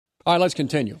All right, let's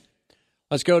continue.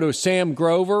 Let's go to Sam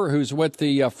Grover, who's with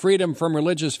the Freedom from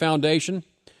Religious Foundation.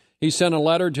 He sent a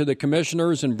letter to the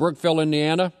commissioners in Brookville,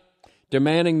 Indiana,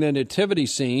 demanding the nativity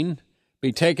scene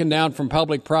be taken down from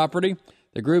public property.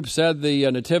 The group said the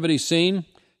nativity scene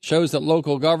shows that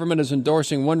local government is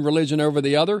endorsing one religion over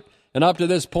the other. And up to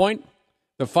this point,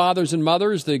 the fathers and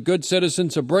mothers, the good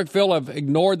citizens of Brookville, have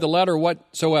ignored the letter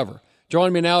whatsoever.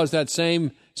 Joining me now is that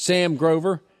same Sam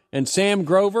Grover. And Sam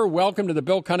Grover, welcome to the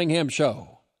Bill Cunningham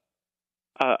Show.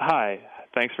 Hi.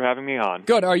 Thanks for having me on.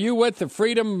 Good. Are you with the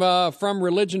Freedom from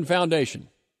Religion Foundation?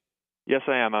 Yes,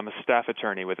 I am. I'm a staff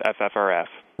attorney with FFRF.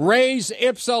 Res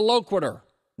ipsa loquitur,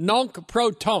 nunc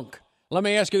pro tunc. Let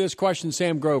me ask you this question,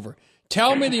 Sam Grover.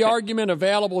 Tell me the argument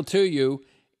available to you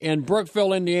in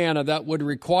Brookville, Indiana, that would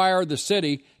require the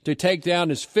city to take down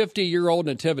this 50-year-old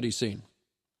nativity scene.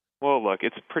 Well, look,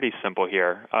 it's pretty simple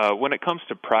here. When it comes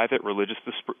to private religious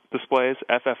displays,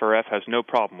 FFRF has no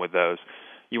problem with those.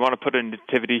 You want to put a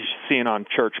nativity scene on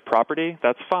church property?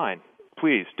 That's fine.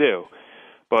 Please do.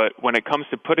 But when it comes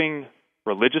to putting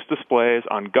religious displays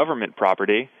on government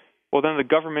property, well, then the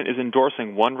government is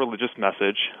endorsing one religious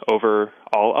message over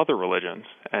all other religions,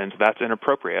 and that's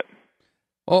inappropriate.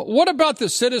 Well, what about the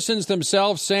citizens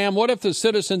themselves, Sam? What if the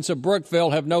citizens of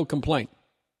Brookville have no complaint?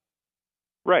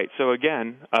 Right. So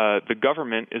again, the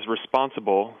government is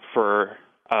responsible for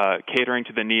catering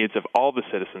to the needs of all the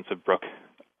citizens of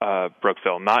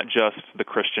Brookville, not just the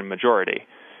Christian majority.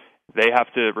 They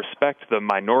have to respect the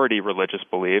minority religious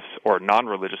beliefs or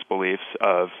non-religious beliefs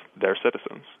of their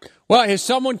citizens. Well, has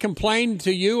someone complained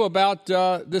to you about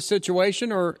this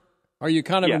situation, or are you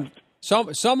kind of...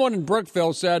 Yes. Someone in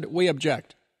Brookville said, we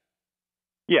object.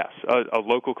 Yes, a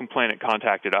local complainant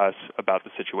contacted us about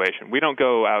the situation. We don't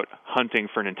go out hunting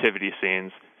for nativity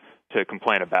scenes to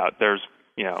complain about. There's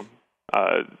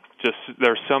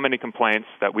so many complaints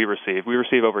that we receive. We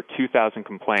receive over 2,000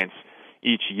 complaints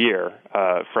each year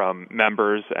from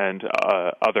members and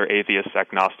other atheists,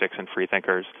 agnostics, and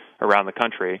freethinkers around the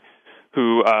country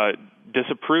who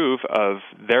disapprove of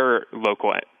their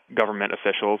local government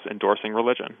officials endorsing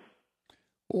religion.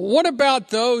 What about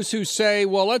those who say,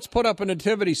 well, let's put up a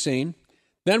nativity scene,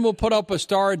 then we'll put up a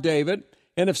Star of David,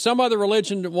 and if some other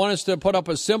religion wants us to put up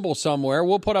a symbol somewhere,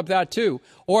 we'll put up that too.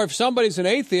 Or if somebody's an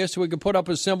atheist, we could put up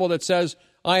a symbol that says,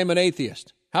 I am an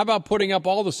atheist. How about putting up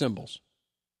all the symbols?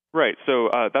 Right, so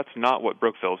that's not what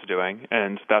Brookville's doing,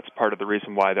 and that's part of the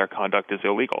reason why their conduct is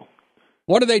illegal.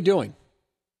 What are they doing?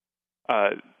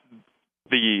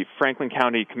 The Franklin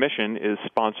County Commission is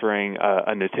sponsoring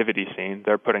a nativity scene.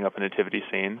 They're putting up a nativity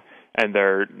scene, and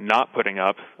they're not opening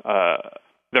up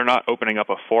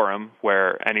a forum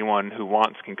where anyone who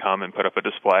wants can come and put up a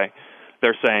display.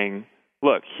 They're saying,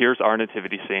 look, here's our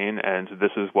nativity scene, and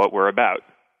this is what we're about.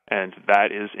 And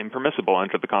that is impermissible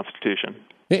under the Constitution.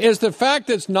 Is the fact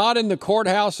that it's not in the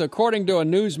courthouse, according to a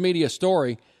news media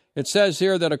story, it says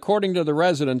here that according to the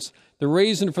residents, the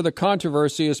reason for the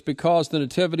controversy is because the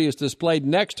nativity is displayed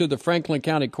next to the Franklin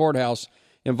County Courthouse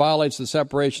and violates the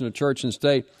separation of church and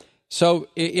state. So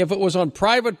if it was on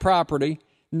private property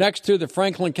next to the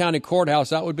Franklin County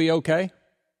Courthouse, that would be okay?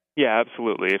 Yeah,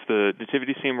 absolutely. If the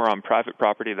nativity scene were on private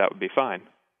property, that would be fine.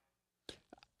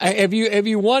 Have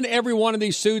you won every one of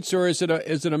these suits, or is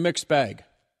it a mixed bag?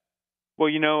 Well,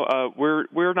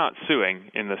 we're not suing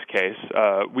in this case.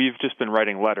 We've just been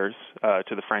writing letters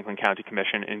to the Franklin County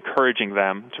Commission, encouraging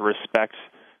them to respect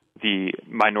the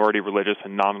minority religious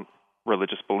and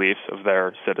non-religious beliefs of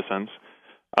their citizens.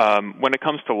 When it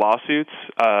comes to lawsuits,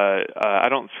 I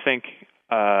don't think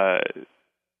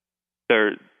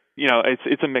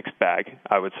it's a mixed bag,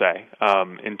 I would say,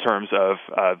 in terms of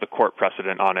the court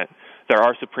precedent on it. There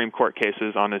are Supreme Court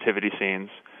cases on nativity scenes.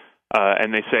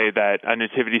 And they say that a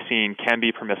nativity scene can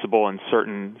be permissible in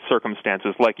certain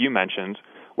circumstances, like you mentioned,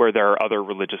 where there are other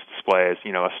religious displays,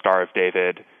 a Star of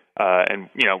David, and,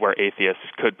 where atheists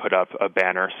could put up a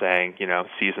banner saying,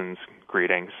 season's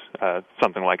greetings,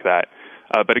 something like that.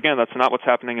 But again, that's not what's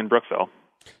happening in Brookville.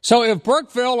 So if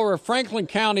Brookville or if Franklin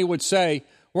County would say,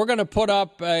 we're going to put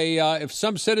up if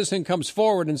some citizen comes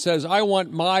forward and says, I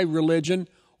want my religion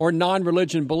or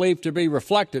non-religion belief to be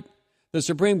reflected, the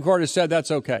Supreme Court has said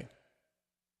that's okay.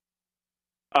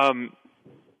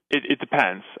 It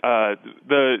depends. If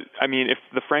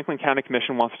the Franklin County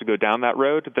Commission wants to go down that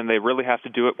road, then they really have to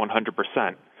do it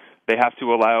 100%. They have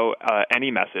to allow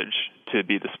any message to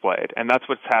be displayed, and that's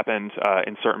what's happened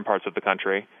in certain parts of the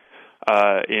country.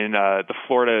 In the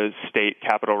Florida State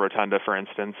Capitol Rotunda, for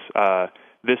instance,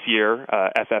 this year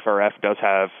FFRF does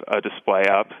have a display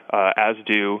up, as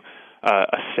do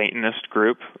a Satanist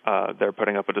group. They're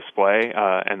putting up a display,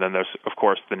 and then there's, of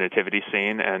course, the nativity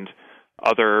scene and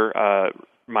other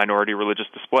minority religious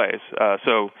displays.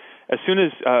 So as soon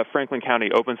as Franklin County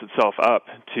opens itself up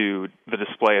to the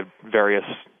display of various,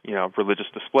 religious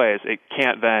displays, it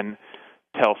can't then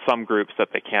tell some groups that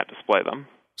they can't display them.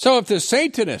 So if the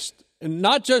Satanists,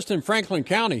 not just in Franklin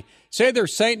County, say they're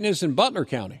Satanists in Butler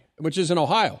County, which is in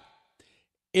Ohio,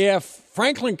 if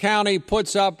Franklin County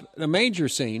puts up the manger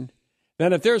scene,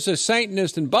 then if there's a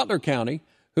Satanist in Butler County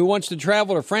who wants to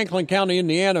travel to Franklin County,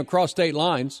 Indiana, across state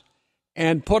lines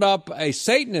and put up a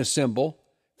Satanist symbol,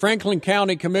 Franklin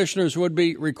County commissioners would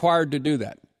be required to do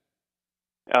that.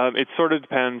 It sort of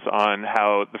depends on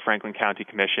how the Franklin County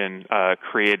Commission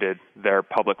created their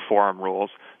public forum rules.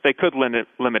 They could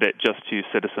limit it just to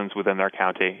citizens within their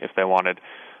county if they wanted.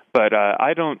 But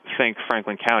I don't think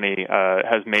Franklin County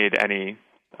has made any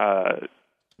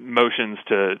motions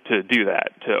to do that,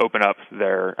 to open up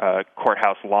their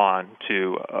courthouse lawn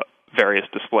to various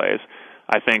displays.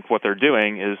 I think what they're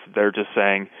doing is they're just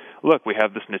saying, look, we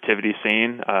have this nativity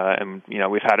scene, and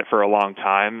we've had it for a long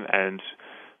time, and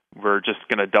we're just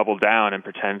going to double down and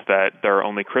pretend that there are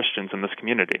only Christians in this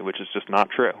community, which is just not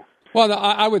true. Well,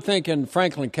 I would think in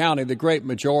Franklin County, the great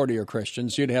majority are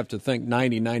Christians. You'd have to think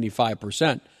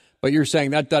 95%. But you're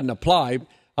saying that doesn't apply.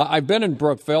 I've been in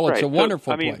Brookville. It's a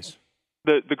wonderful place.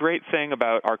 The great thing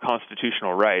about our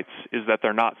constitutional rights is that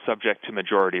they're not subject to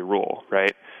majority rule,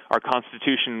 right? Our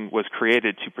Constitution was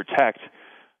created to protect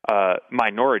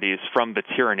minorities from the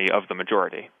tyranny of the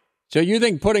majority. So you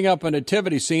think putting up a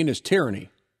nativity scene is tyranny?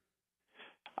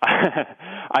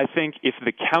 I think if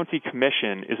the county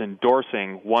commission is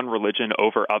endorsing one religion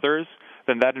over others,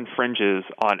 then that infringes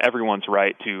on everyone's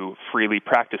right to freely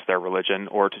practice their religion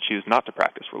or to choose not to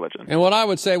practice religion. And what I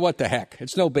would say, what the heck?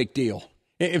 It's no big deal.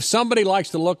 If somebody likes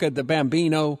to look at the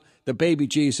Bambino, the baby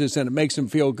Jesus, and it makes them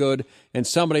feel good, and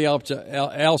somebody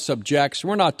else objects,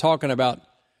 we're not talking about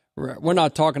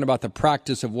the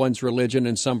practice of one's religion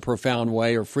in some profound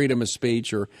way, or freedom of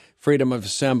speech, or freedom of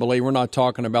assembly. We're not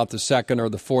talking about the Second or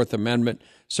the Fourth Amendment,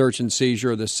 search and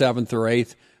seizure, or the Seventh or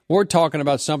Eighth. We're talking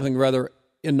about something rather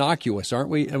innocuous, aren't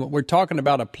we? And we're talking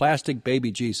about a plastic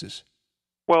baby Jesus.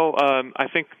 Well, I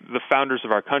think the founders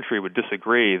of our country would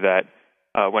disagree that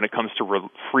when it comes to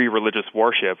free religious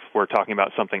worship, we're talking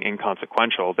about something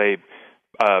inconsequential. They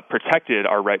protected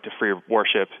our right to free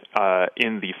worship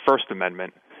in the First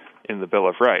Amendment in the Bill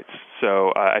of Rights.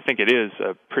 So I think it is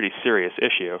a pretty serious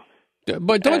issue.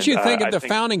 But don't you think if the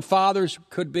Founding Fathers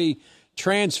could be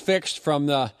transfixed from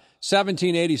the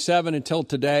 1787 until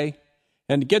today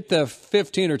and get the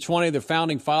 15 or 20 of the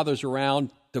Founding Fathers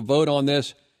around to vote on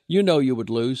this, you would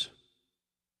lose?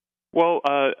 Well,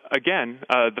 again,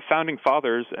 the Founding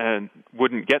Fathers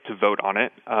wouldn't get to vote on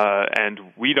it, and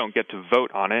we don't get to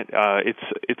vote on it.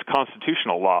 It's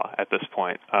constitutional law at this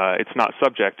point. It's not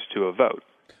subject to a vote.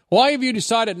 Why have you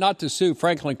decided not to sue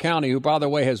Franklin County, who, by the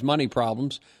way, has money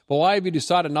problems? But why have you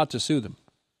decided not to sue them?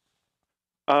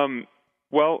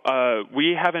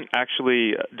 We haven't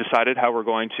actually decided how we're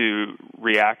going to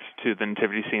react to the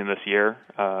nativity scene this year.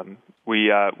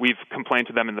 We've complained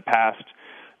to them in the past.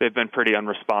 They've been pretty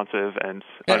unresponsive and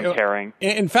uncaring.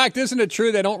 In fact, isn't it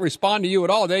true they don't respond to you at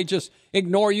all? They just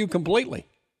ignore you completely.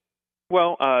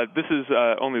 Well, this is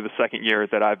only the second year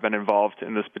that I've been involved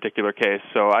in this particular case,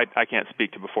 so I can't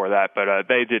speak to before that, but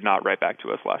they did not write back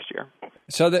to us last year.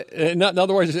 So, in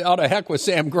other words, out of heck with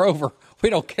Sam Grover.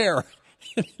 We don't care.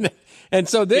 And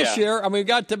so this year, we've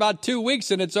got to about 2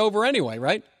 weeks and it's over anyway,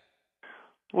 right?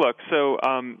 Look, so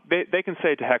they can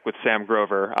say to heck with Sam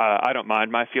Grover. I don't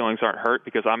mind. My feelings aren't hurt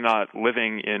because I'm not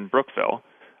living in Brookville.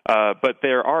 But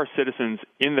there are citizens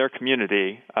in their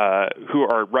community who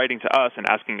are writing to us and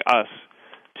asking us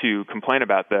to complain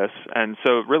about this. And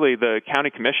so really the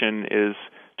county commission is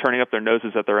turning up their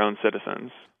noses at their own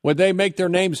citizens. Would they make their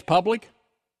names public?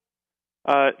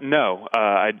 No,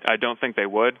 I don't think they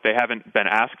would. They haven't been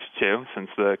asked to since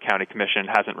the county commission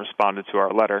hasn't responded to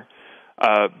our letter.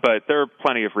 But there are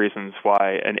plenty of reasons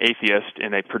why an atheist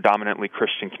in a predominantly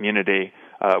Christian community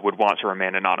would want to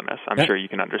remain anonymous. I'm sure you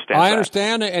can understand that. I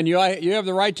understand, and you have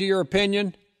the right to your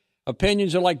opinion.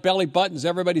 Opinions are like belly buttons.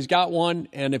 Everybody's got one.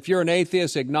 And if you're an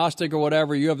atheist, agnostic, or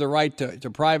whatever, you have the right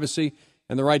to privacy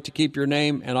and the right to keep your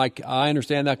name. And I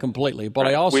understand that completely. But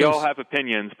right. We all have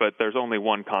opinions, but there's only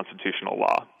one constitutional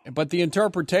law. But the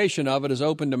interpretation of it is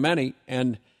open to many.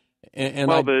 The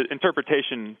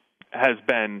interpretation has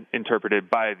been interpreted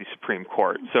by the Supreme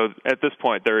Court. So at this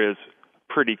point, there is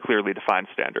pretty clearly defined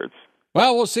standards.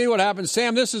 Well, we'll see what happens.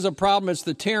 Sam, this is a problem. It's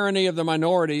the tyranny of the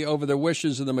minority over the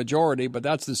wishes of the majority, but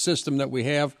that's the system that we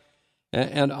have.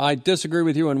 And I disagree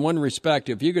with you in one respect.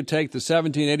 If you could take the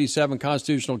 1787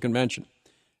 Constitutional Convention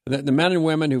The men and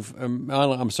women who,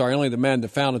 only the men that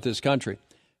founded this country,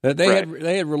 that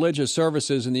they had religious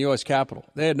services in the U.S. Capitol.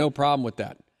 They had no problem with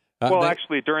that.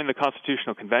 Actually, during the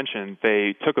Constitutional Convention,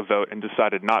 they took a vote and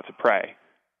decided not to pray.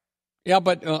 Yeah,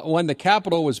 but when the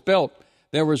Capitol was built,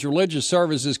 there was religious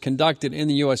services conducted in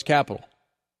the U.S. Capitol.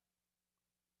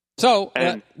 So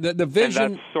the vision...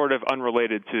 And that's sort of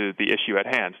unrelated to the issue at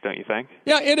hand, don't you think?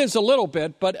 Yeah, it is a little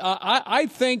bit, but I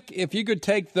think if you could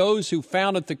take those who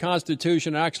founded the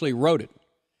Constitution and actually wrote it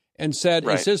and said,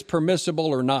 is this permissible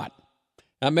or not?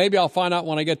 Now, maybe I'll find out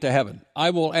when I get to heaven.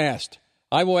 I will ask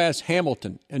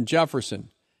Hamilton and Jefferson,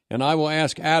 and I will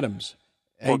ask Adams.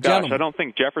 Well, gosh, I don't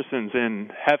think Jefferson's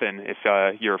in heaven if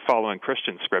you're following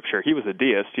Christian scripture. He was a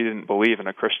deist. He didn't believe in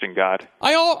a Christian God.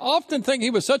 I often think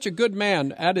he was such a good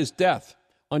man at his death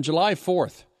on July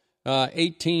 4th,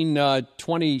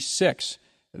 1826,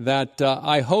 that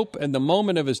I hope in the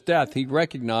moment of his death he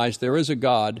recognized there is a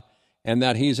God and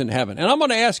that he's in heaven. And I'm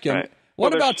going to ask him,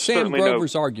 what about Sam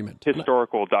Grover's argument?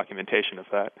 Historical documentation of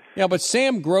that. Yeah, but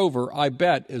Sam Grover, I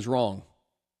bet, is wrong.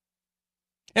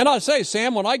 And I'll say,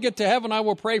 Sam, when I get to heaven, I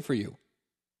will pray for you.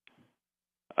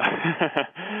 Thanks,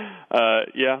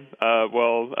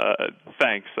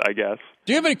 I guess.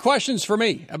 Do you have any questions for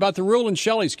me about the rule in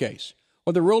Shelley's case,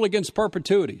 or the rule against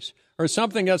perpetuities, or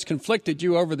something that's conflicted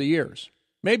you over the years?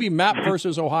 Maybe Mapp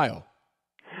versus Ohio.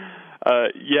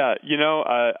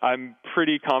 I'm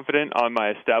pretty confident on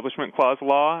my Establishment Clause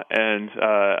law, and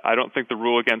I don't think the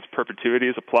rule against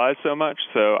perpetuities applies so much,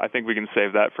 so I think we can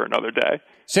save that for another day.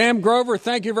 Sam Grover,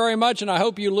 thank you very much, and I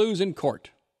hope you lose in court,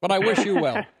 but I wish you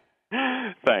well.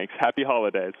 Thanks. Happy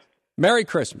holidays. Merry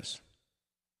Christmas.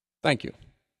 Thank you.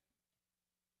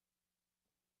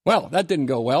 Well, that didn't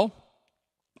go well.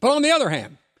 But on the other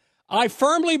hand, I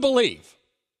firmly believe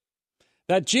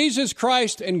that Jesus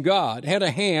Christ and God had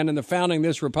a hand in the founding of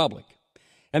this republic,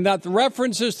 and that the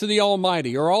references to the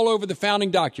Almighty are all over the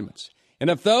founding documents. And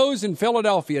if those in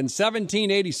Philadelphia in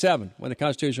 1787, when the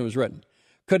Constitution was written,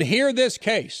 could hear this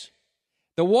case,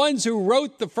 the ones who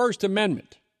wrote the First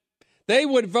Amendment, they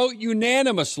would vote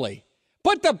unanimously.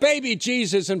 Put the baby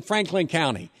Jesus in Franklin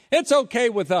County. It's okay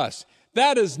with us.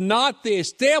 That is not the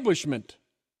establishment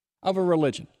of a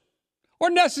religion, or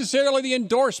necessarily the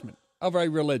endorsement of a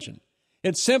religion.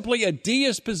 It's simply a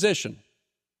deist position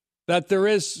that there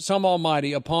is some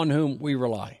Almighty upon whom we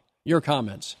rely. Your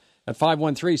comments at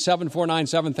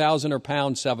 513-749-7000 or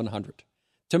pound 700.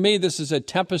 To me, this is a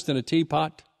tempest in a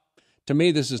teapot. To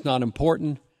me, this is not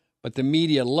important, but the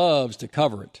media loves to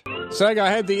cover it. Seg,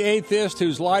 I had the atheist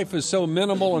whose life is so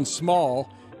minimal and small,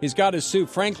 he's got to sue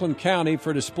Franklin County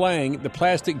for displaying the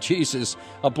plastic Jesus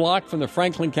a block from the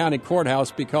Franklin County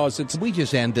Courthouse because it's... Can we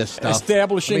just end this stuff?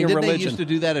 Establishing a religion. Didn't they used to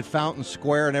do that at Fountain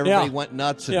Square and everybody went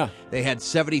nuts? And they had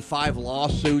 75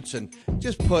 lawsuits and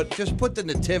just put the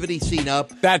nativity scene up.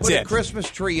 That's put it. A Christmas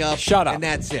tree up. Shut up. And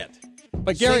that's it.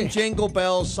 But Gary, sing Jingle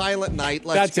Bells, Silent Night,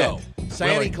 let's go.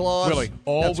 Santa Claus. Willie,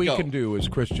 all we can do as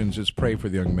Christians is pray for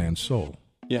the young man's soul.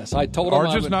 Yes, I told him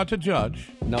Ours is not to judge.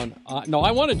 No,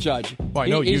 I want to judge. Well, I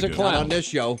know he's you a do. clown Not on this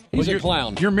show. He's a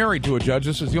clown. You're married to a judge.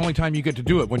 This is the only time you get to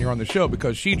do it when you're on the show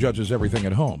because she judges everything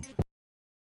at home.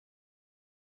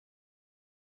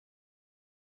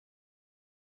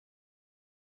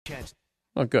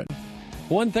 Oh, good.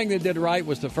 One thing they did right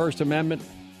was the First Amendment.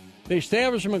 The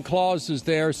Establishment Clause is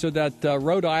there so that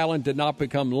Rhode Island did not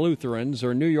become Lutherans,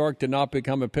 or New York did not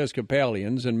become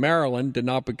Episcopalians, and Maryland did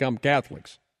not become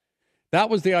Catholics. That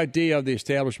was the idea of the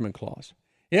Establishment Clause.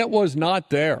 It was not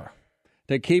there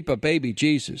to keep a baby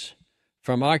Jesus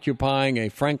from occupying a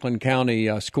Franklin County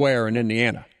square in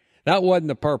Indiana. That wasn't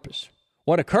the purpose.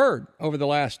 What occurred over the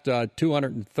last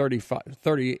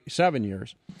 237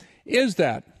 years is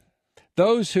that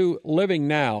those who living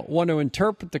now want to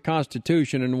interpret the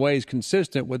Constitution in ways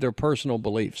consistent with their personal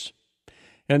beliefs.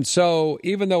 And so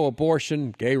even though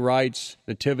abortion, gay rights,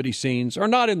 nativity scenes are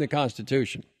not in the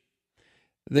Constitution,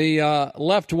 the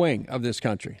left wing of this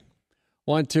country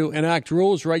want to enact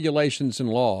rules, regulations, and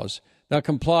laws that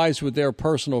complies with their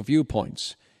personal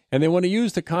viewpoints. And they want to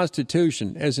use the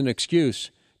Constitution as an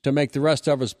excuse to make the rest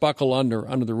of us buckle under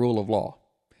the rule of law.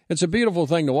 It's a beautiful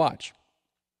thing to watch.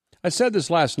 I said this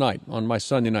last night on my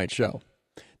Sunday night show,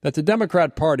 that the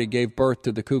Democrat Party gave birth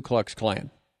to the Ku Klux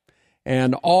Klan.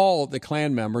 And all the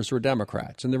Klan members were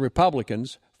Democrats, and the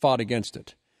Republicans fought against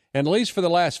it. And at least for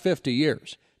the last 50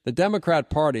 years, the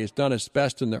Democrat Party has done its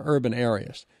best in the urban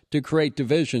areas to create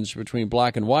divisions between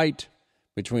black and white,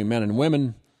 between men and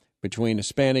women, between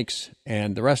Hispanics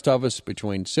and the rest of us,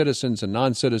 between citizens and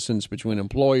non-citizens, between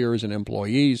employers and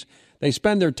employees. They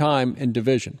spend their time in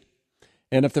division.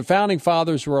 And if the Founding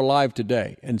Fathers were alive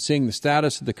today and seeing the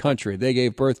status of the country they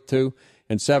gave birth to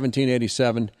in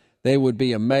 1787, they would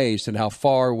be amazed at how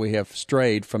far we have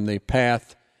strayed from the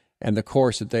path and the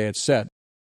course that they had set.